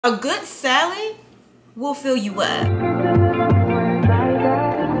A good salad will fill you up.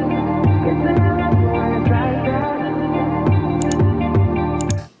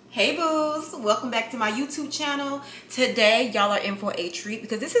 Hey boos, welcome back to my YouTube channel. Today y'all are in for a treat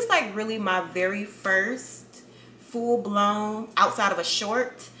because this is like really my very first full-blown outside of a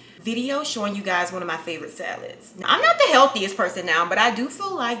short video showing you guys one of my favorite salads. Now, I'm not the healthiest person now, but I do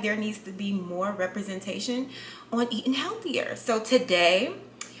feel like there needs to be more representation on eating healthier. So today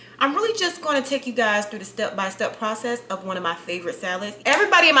I'm really just going to take you guys through the step-by-step process of one of my favorite salads.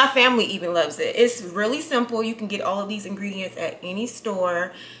 Everybody in my family even loves it. It's really simple. You can get all of these ingredients at any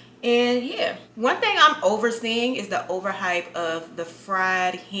store. And yeah, one thing I'm overseeing is the overhype of the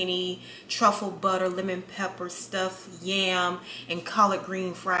fried henny, truffle butter, lemon pepper stuffed yam, and collard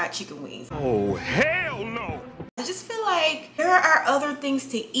green fried chicken wings. Oh, hell no! I just feel like there are other things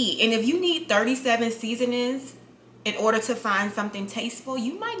to eat. And if you need 37 seasonings in order to find something tasteful,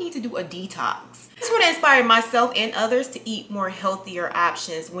 you might need to do a detox. This would inspire myself and others to eat more healthier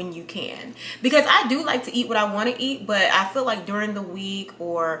options when you can. Because I do like to eat what I want to eat, but I feel like during the week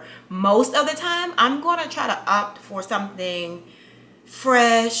or most of the time, I'm going to try to opt for something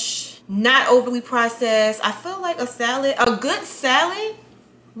fresh, not overly processed. I feel like a good salad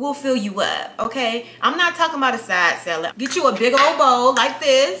will fill you up, okay? I'm not talking about a side salad. Get you a big old bowl like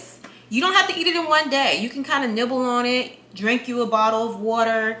this. You don't have to eat it in one day. You can kind of nibble on it, drink you a bottle of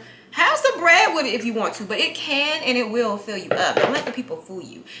water, have some bread with it if you want to, but it can and it will fill you up. Don't let the people fool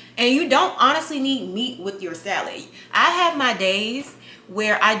you. And you don't honestly need meat with your salad. I have my days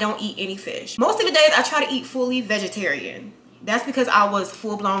where I don't eat any fish. Most of the days I try to eat fully vegetarian. That's because I was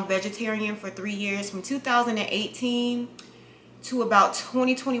full-blown vegetarian for 3 years. From 2018 to about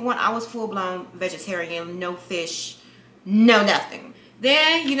 2021, I was full-blown vegetarian, no fish, no nothing.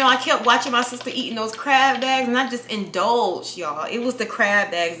 Then, you know, I kept watching my sister eating those crab bags and I just indulged, y'all. It was the crab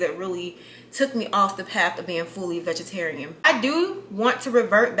bags that really took me off the path of being fully vegetarian. I do want to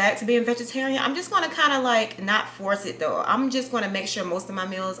revert back to being vegetarian. I'm just going to kind of like not force it though. I'm just going to make sure most of my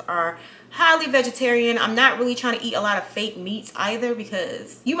meals are highly vegetarian. I'm not really trying to eat a lot of fake meats either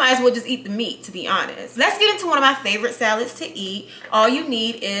because you might as well just eat the meat, to be honest. Let's get into one of my favorite salads to eat. All you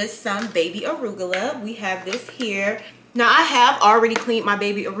need is some baby arugula. We have this here. Now I have already cleaned my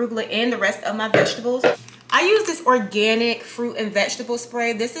baby arugula and the rest of my vegetables. I use this organic fruit and vegetable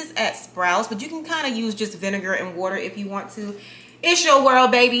spray. This is at Sprouts, but you can kind of use just vinegar and water if you want to. It's your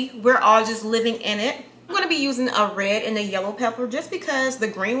world, baby. We're all just living in it. I'm going to be using a red and a yellow pepper just because the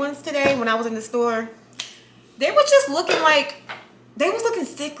green ones today when I was in the store, they were just looking like, they was looking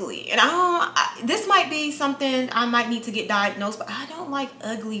sickly. And this might be something I might need to get diagnosed, but I don't like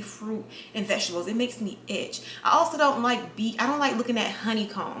ugly fruit and vegetables. It makes me itch. I also don't like I don't like looking at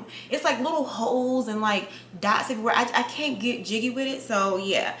honeycomb. It's like little holes and like dots everywhere. I can't get jiggy with it. So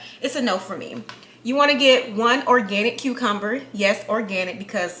yeah, it's a no for me. You want to get one organic cucumber. Yes, organic,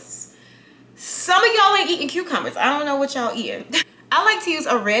 because some of y'all ain't eating cucumbers. I don't know what y'all eating. I like to use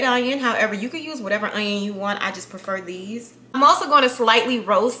a red onion. However, you can use whatever onion you want. I just prefer these. I'm also going to slightly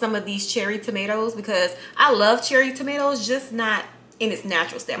roast some of these cherry tomatoes because I love cherry tomatoes, just not in its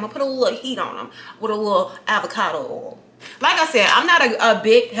natural state. I'm going to put a little heat on them with a little avocado oil. Like I said, I'm not a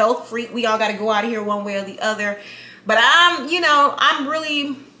big health freak. We all got to go out of here one way or the other. But I'm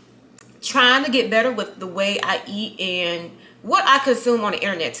really trying to get better with the way I eat and what I consume on the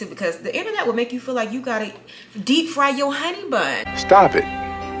internet too, because the internet will make you feel like you gotta deep fry your honey bun. Stop it.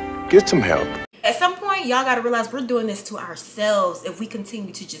 Get some help. At some point, y'all gotta realize we're doing this to ourselves if we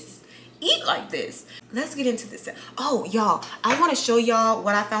continue to just eat like this. Let's get into this. Oh, y'all, I want to show y'all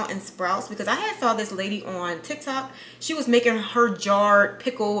what I found in Sprouts because I had saw this lady on TikTok. She was making her jarred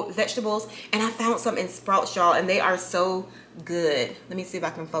pickled vegetables and I found some in Sprouts, y'all, and they are so good. Let me see if I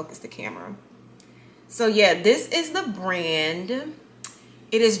can focus the camera. So yeah, this is the brand.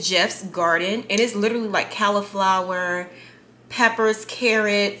 It is Jeff's Garden. And it's literally like cauliflower, peppers,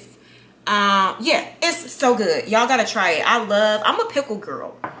 carrots. Yeah, it's so good. Y'all gotta try it. I'm a pickle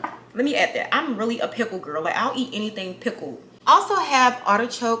girl. Let me add that. I'm really a pickle girl. Like I'll eat anything pickled. Also have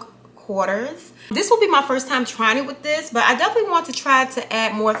artichoke quarters. This will be my first time trying it with this, but I definitely want to try to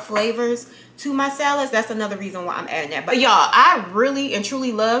add more flavors to my salads. That's another reason why I'm adding that. But y'all, I really and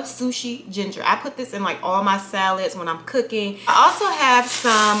truly love sushi ginger. I put this in like all my salads when I'm cooking. I also have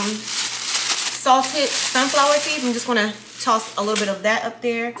some salted sunflower seeds. I'm just gonna toss a little bit of that up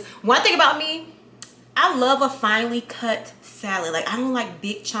there. One thing about me, I love a finely cut salad. Like I don't like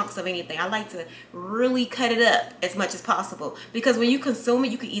big chunks of anything. I like to really cut it up as much as possible because when you consume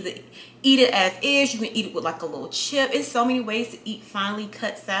it, you can either eat it as is, you can eat it with like a little chip. It's so many ways to eat finely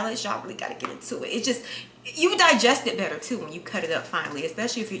cut salads. Y'all really got to get into it. It's just You digest it better too when you cut it up finely,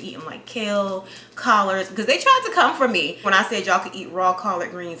 especially if you're eating like kale, collards, because they tried to come for me when I said y'all could eat raw collard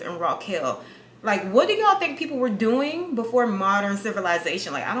greens and raw kale. Like, what do y'all think people were doing before modern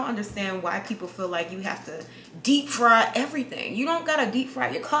civilization? Like, I don't understand why people feel like you have to deep fry everything. You don't gotta deep fry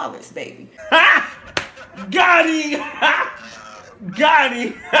your collards, baby. Got him! Got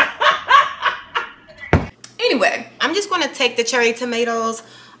him! Anyway, I'm just gonna take the cherry tomatoes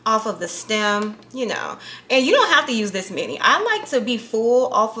off of the stem, you know, and you don't have to use this many. I like to be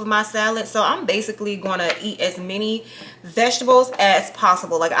full off of my salad, so I'm basically gonna eat as many vegetables as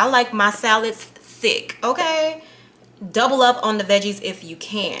possible. Like, I like my salads thick, okay? Double up on the veggies if you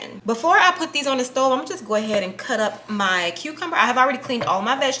can. Before I put these on the stove, I'm just go ahead and cut up my cucumber. I have already cleaned all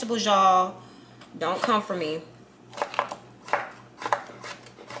my vegetables, y'all. Don't come for me.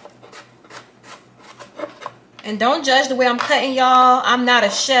 And don't judge the way I'm cutting, y'all. I'm not a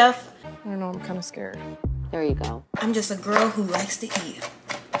chef. I don't know, I'm kind of scared. There you go. I'm just a girl who likes to eat.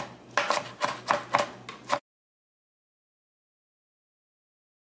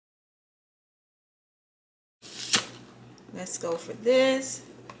 Let's go for this.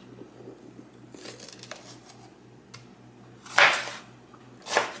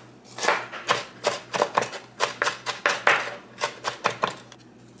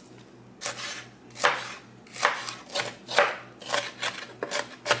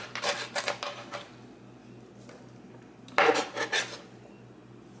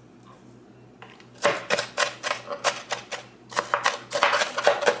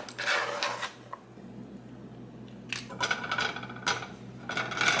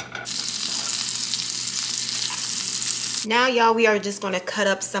 Now, y'all, we are just going to cut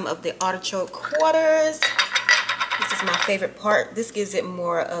up some of the artichoke quarters. This is my favorite part. This gives it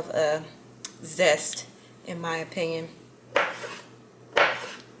more of a zest, in my opinion.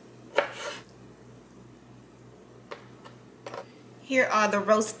 Here are the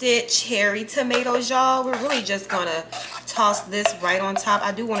roasted cherry tomatoes, y'all. We're really just going to toss this right on top.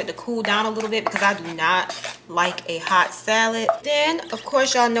 I do want it to cool down a little bit because I do not like a hot salad. Then, of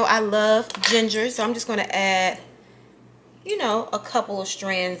course, y'all know I love ginger, so I'm just going to add, you know, a couple of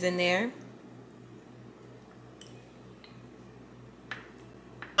strands in there.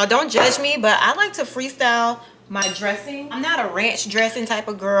 Now, don't judge me, but I like to freestyle my dressing. I'm not a ranch dressing type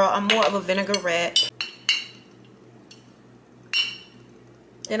of girl. I'm more of a vinaigrette.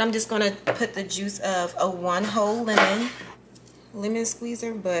 Then I'm just gonna put the juice of a 1 whole lemon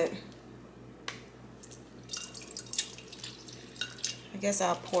squeezer, but I guess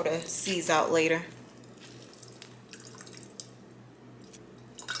I'll pour the seeds out later.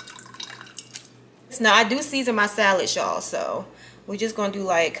 Now, I do season my salads, y'all, so we're just gonna do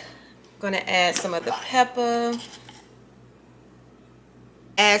like, gonna add some of the pepper,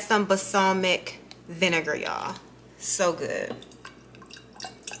 add some balsamic vinegar, y'all. So good.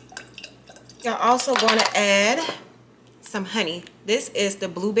 Y'all also gonna add some honey. This is the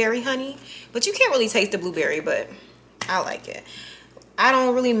blueberry honey, but you can't really taste the blueberry, but I like it. I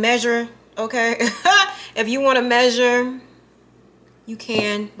don't really measure, okay? If you want to measure, you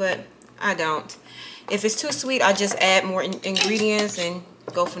can, but I don't. If it's too sweet, I just add more ingredients and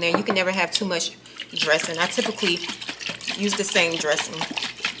go from there. You can never have too much dressing. I typically use the same dressing.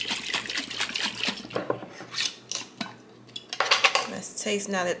 Let's taste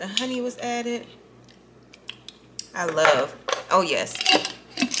now that the honey was added. I love, oh yes.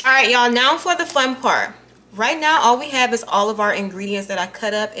 All right, y'all, now for the fun part. Right now, all we have is all of our ingredients that I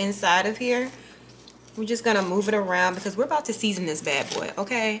cut up inside of here. We're just gonna move it around because we're about to season this bad boy,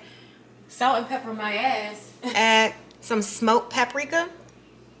 okay? Salt and pepper my ass. Add some smoked paprika.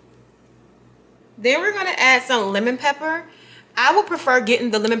 Then we're gonna add some lemon pepper. I would prefer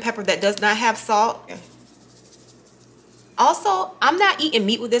getting the lemon pepper that does not have salt. Also, I'm not eating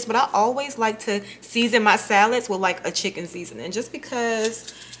meat with this, but I always like to season my salads with like a chicken seasoning, just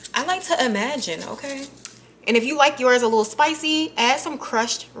because I like to imagine, okay? And if you like yours a little spicy, add some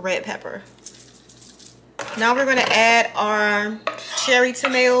crushed red pepper. Now we're gonna add our cherry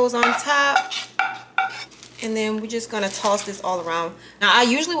tomatoes on top. And then we're just gonna toss this all around. Now, I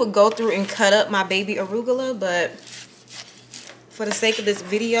usually would go through and cut up my baby arugula, but for the sake of this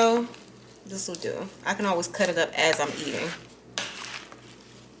video, this will do. I can always cut it up as I'm eating.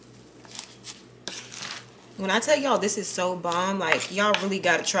 When I tell y'all this is so bomb, like, y'all really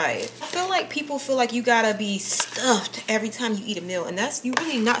gotta try it. I feel like people feel like you gotta be stuffed every time you eat a meal, and you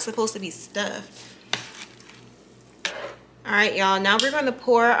really not supposed to be stuffed. All right, y'all, now we're gonna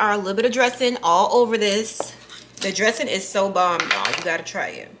pour our little bit of dressing all over this. The dressing is so bomb, y'all. You gotta try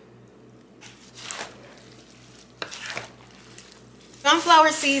it. Sunflower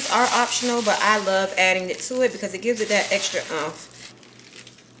seeds are optional, but I love adding it to it because it gives it that extra oomph.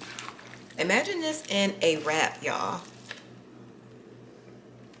 Imagine this in a wrap, y'all.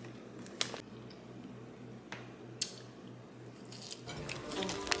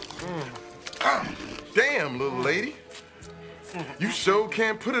 Damn, little lady. You sure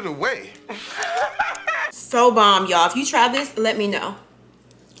can't put it away. So bomb, y'all. If you try this, let me know.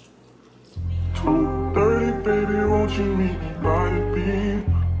 2:30, baby, won't you meet me by the beam?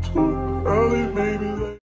 Too early, baby.